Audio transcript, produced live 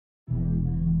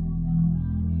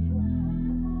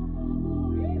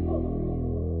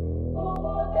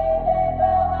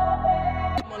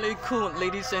Alaikum,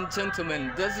 ladies and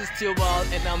gentlemen. This is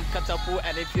TYRES and I'm Katapu,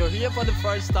 and if you're here for the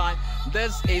first time,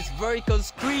 this is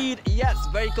Vehicles Creed. Yes,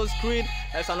 Vehicles Creed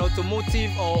is an automotive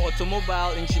or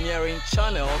automobile engineering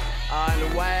channel,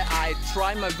 and where I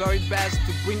try my very best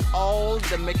to bring all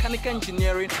the mechanical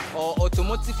engineering or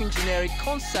automotive engineering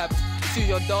concepts to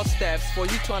your doorsteps for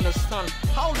you to understand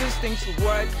how these things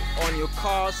work on your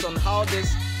cars, on how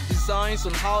this designs,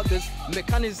 on how these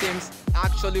mechanisms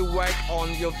actually work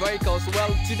on your vehicles.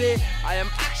 Well, today I am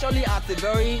actually at a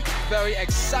very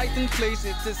exciting place.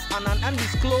 It is an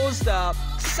undisclosed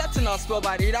setting as well,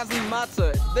 but it doesn't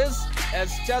matter. This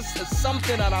is just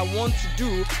something that I want to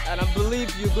do, and I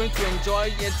believe you're going to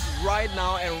enjoy it right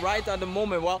now and right at the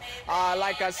moment. Well,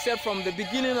 like I said from the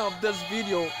beginning of this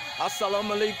video,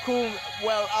 assalamu alaikum.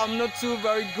 Well, I'm not too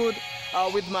very good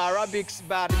with my Arabics,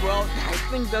 but well, I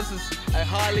think this is a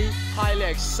highly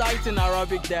exciting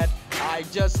Arabic that I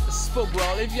just spoke.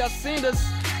 Well, if you are seeing this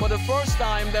for the first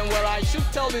time, then well, I should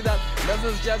tell you that this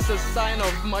is just a sign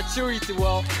of maturity.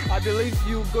 Well, I believe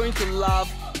you're going to love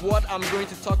what I'm going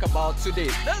to talk about today.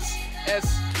 This is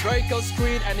Vehicles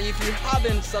Creed, and if you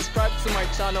haven't subscribed to my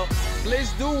channel,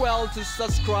 please do well to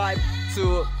subscribe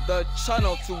to the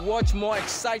channel to watch more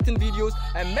exciting videos,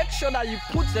 and make sure that you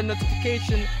put the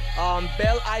notification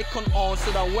bell icon on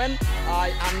so that when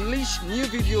I unleash new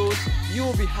videos, you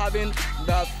will be having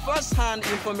the first-hand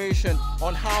information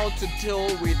on how to deal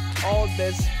with all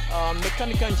this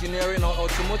mechanical engineering or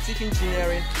automotive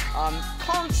engineering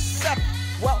concept.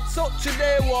 Well, so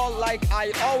today, well, like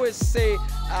I always say,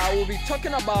 I will be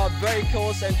talking about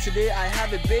vehicles, and today I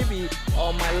have a baby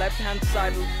on my left hand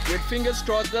side with fingers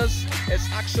crossed. This is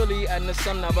actually a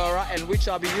Nissan Navara, and which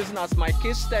I'll be using as my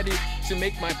case study to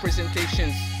make my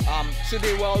presentations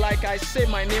today. Well, like I say,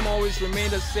 my name always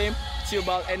remains the same,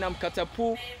 Tiyobal Enam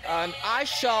Katapu, and I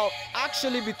shall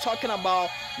actually be talking about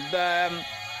the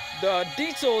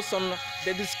details on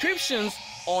the descriptions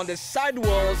on the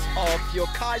sidewalls of your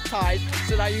car tires,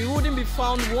 so that you wouldn't be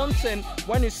found wanting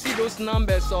when you see those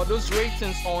numbers or those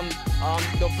ratings on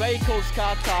the vehicle's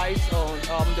car tires, on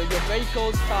your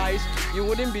vehicle's tires. You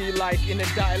wouldn't be like in a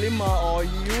dilemma, or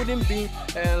you wouldn't be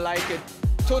like a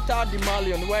total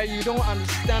demolition where you don't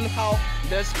understand how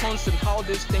this concept, how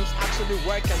these things actually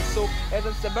work. And so it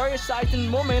is a very exciting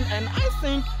moment, and I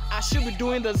think I should be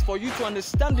doing this for you to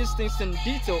understand these things in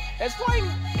detail. It's not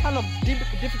kind of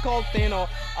difficult thing, or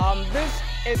this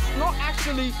is not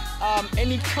actually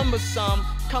any cumbersome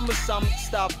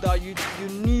stuff that you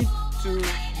need to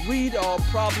read, or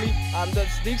probably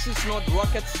this is not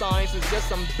rocket science. It's just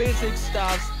some basic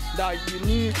stuff that you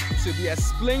need to be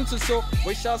explained to. So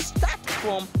we shall start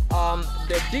from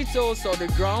the details or the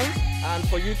grounds, and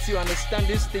for you to understand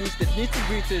these things, the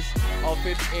nitty-gritties of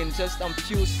it, in just a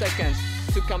few seconds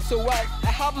to come. So well,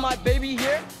 I have my baby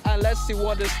here, and let's see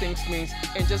what these things means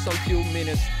in just a few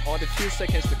minutes or the few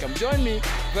seconds to come. Join me,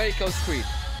 Vehicles Creed.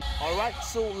 Alright,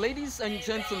 so ladies and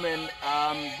gentlemen,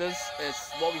 this is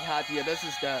what we have here. This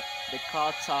is the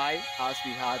car tire as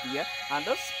we have here, and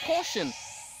this portion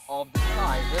of the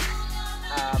tire,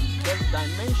 this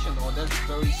dimension or this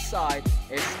very side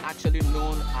is actually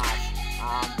known as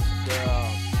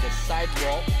the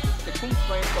sidewall. The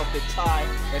circumference of the tire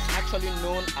is actually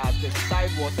known as the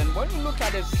sidewalls. And when you look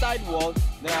at the sidewall,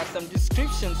 there are some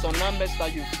descriptions or numbers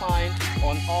that you find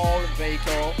on all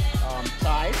vehicle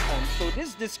tires. And so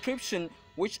this description,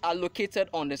 which are located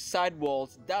on the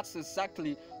sidewalls, that's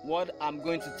exactly what I'm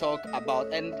going to talk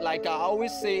about. And like I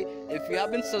always say, if you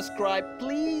haven't subscribed,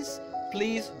 please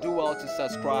do well to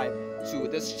subscribe to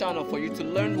this channel for you to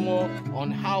learn more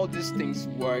on how these things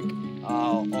work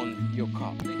on your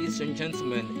car. Ladies and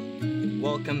gentlemen,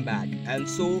 welcome back. And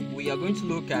so we are going to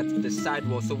look at the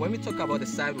sidewall. So when we talk about the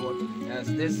sidewall, as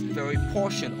this very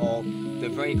portion of the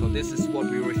vehicle, this is what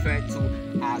we refer to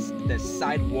as the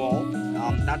sidewall.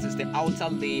 That is the outer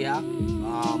layer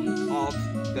of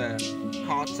the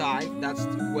car tire. That's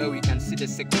where we can see the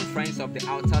circumference of the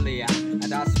outer layer, and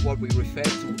that's what we refer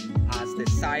to as the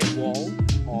sidewall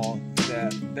or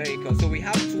the vehicle. So we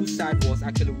have two sidewalls,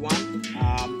 actually, one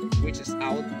which is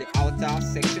the outer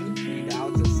section,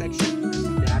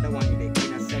 and the other one in the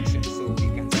inner section. So we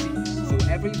can see, so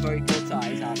every vehicle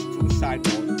tire has two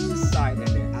sidewalls, the side and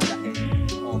the other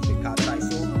end of the car tire.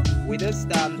 So with this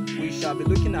done, we shall be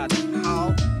looking at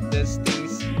how these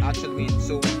things actually mean.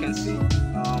 So we can see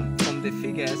from the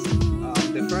figures,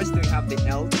 the first thing we have the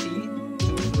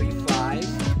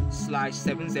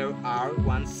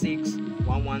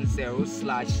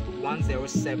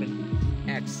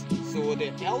LT235/70R16110/107X. So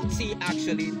the LT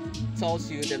actually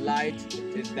tells you the light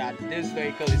is that this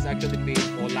vehicle is actually made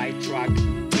for light truck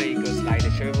vehicles like the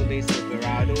Chevrolet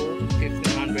Silverado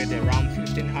 1500, the Ram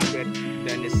 1500,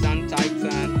 the Nissan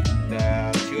Titan, the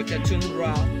Toyota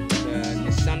Tundra, the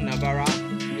Nissan Navara,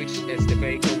 which is the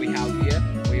vehicle we have here.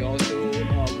 We also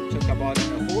talk about a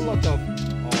whole lot of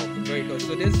vehicles.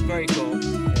 So this vehicle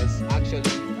is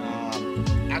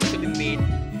actually made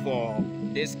for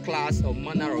this class of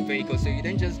manner of vehicles. So you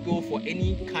don't just go for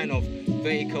any kind of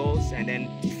vehicles and then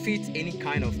fit any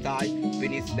kind of tire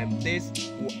beneath them. This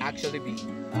will actually be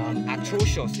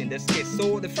atrocious in this case.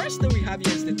 So the first thing we have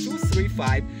here is the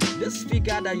 235. This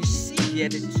figure that you see here,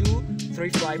 the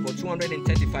 235 or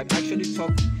 235, actually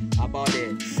talk about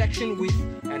the section width,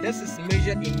 and this is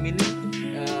measured in milliliters.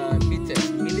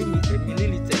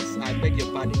 I beg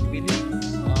your pardon, meters.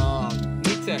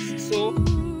 So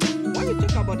when we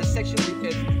talk about the section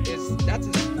width, that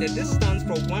is the distance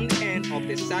from one end of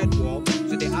the sidewall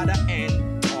to the other end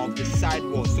of the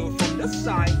sidewall. So from this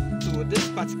side to this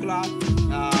particular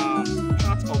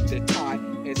part of the tire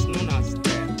is known as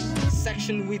the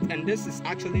section width, and this is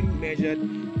actually measured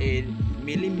in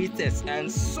millimeters.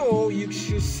 And so you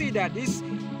should see that this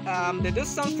the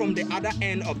distance from the other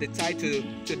end of the tire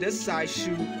to this side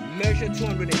should measure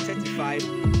 235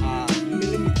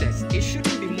 millimeters. It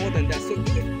shouldn't be more than that. So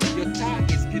if your tire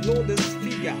is below this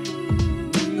figure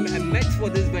meant for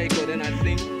this vehicle, then I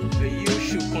think you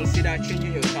should consider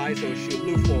changing your tires, or should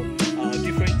look for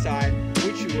different tire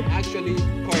which will actually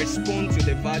correspond to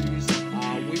the values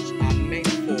which are meant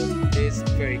for this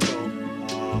vehicle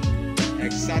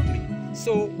exactly.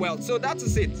 So that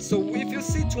is it. So if you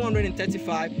see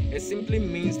 235, it simply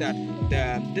means that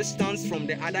the distance from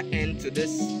the other end to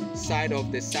this side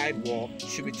of the sidewall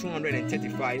should be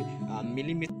 235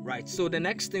 millimeters. Right, so the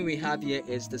next thing we have here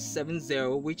is the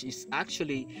 70, which is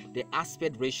actually the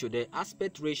aspect ratio. The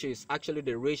aspect ratio is actually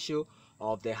the ratio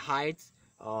of the height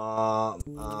of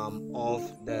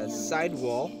the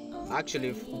sidewall,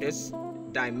 actually this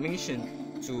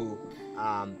dimension to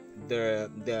the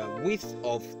width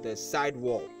of the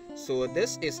sidewall. So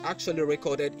this is actually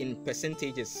recorded in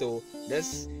percentages. So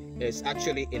this is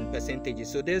actually in percentages.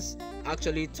 So this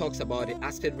actually talks about the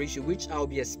aspect ratio, which I'll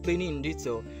be explaining in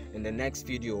detail in the next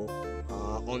video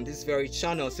on this very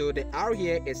channel. So the R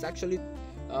here is actually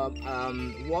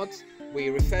what we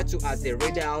refer to as the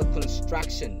radial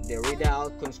construction.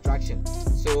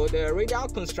 So the radial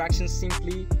construction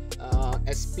simply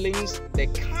explains the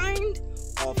kind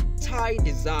of tire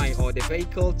design, or the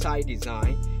vehicle tire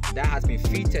design, that has been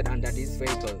fitted under this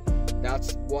vehicle.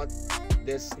 That's what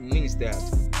this means, the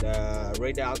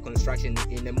radial construction.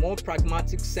 In a more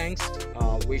pragmatic sense,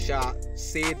 we shall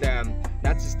say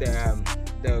that is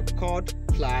the cord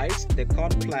plies,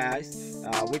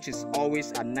 which is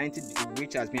always at 90,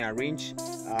 which has been arranged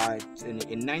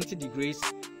in 90 degrees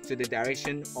to the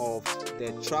direction of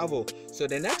the travel. So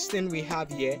the next thing we have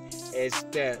here is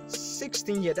the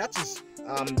 16 here. That is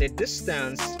the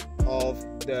distance of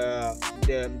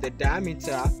the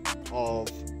diameter of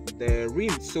the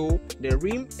rim. So the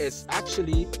rim is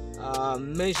actually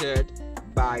measured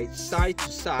by side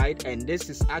to side, and this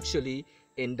is actually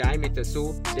in diameter.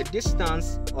 So the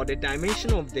distance or the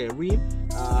dimension of the rim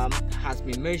has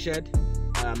been measured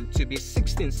to be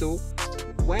 16. So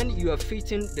when you are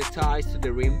fitting the tires to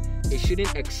the rim, it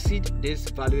shouldn't exceed this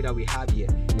value that we have here.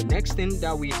 The next thing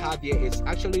that we have here is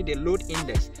actually the load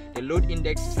index. The load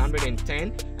index is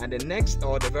 110, and the next,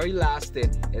 or the very last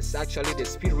thing, is actually the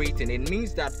speed rating. It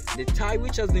means that the tire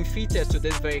which has been fitted to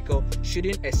this vehicle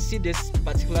shouldn't exceed this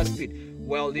particular speed.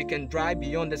 Well, you can drive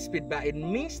beyond the speed, but it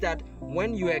means that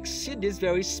when you exceed this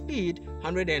very speed,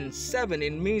 107,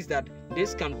 it means that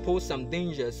this can pose some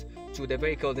dangers to the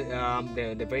vehicle,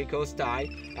 the vehicle's tire.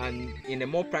 And in a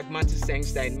more pragmatic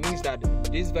sense, that it means that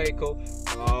this vehicle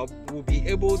will be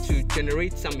able to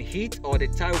generate some heat, or the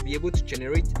tire will be able to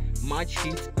generate much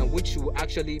heat, which will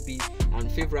actually be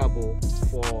unfavorable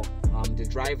for the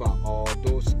driver or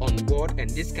those on board, and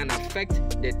this can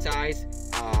affect the tire's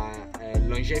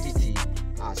longevity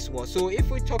as well. So if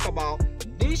we talk about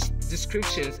these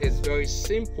descriptions, is very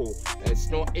simple. It's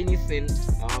not anything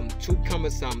too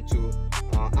cumbersome to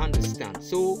understand.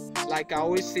 So like I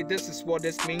always say, this is what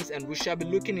this means, and we shall be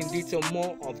looking in detail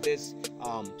more of this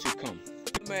to come.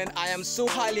 Man, I am so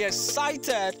highly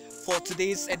excited for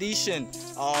today's edition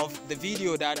of the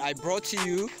video that I brought to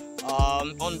you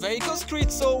on Vehicle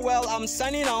Street. So well, I'm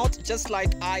signing out just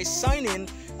like I sign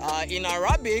in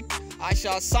Arabic. I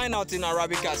shall sign out in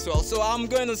Arabic as well. So I'm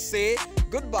going to say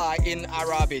goodbye in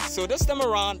Arabic. So this time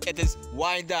around it is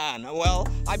Waidan. Well,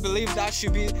 I believe that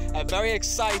should be a very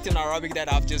exciting Arabic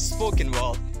that I've just spoken.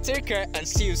 Well, take care and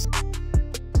see you soon.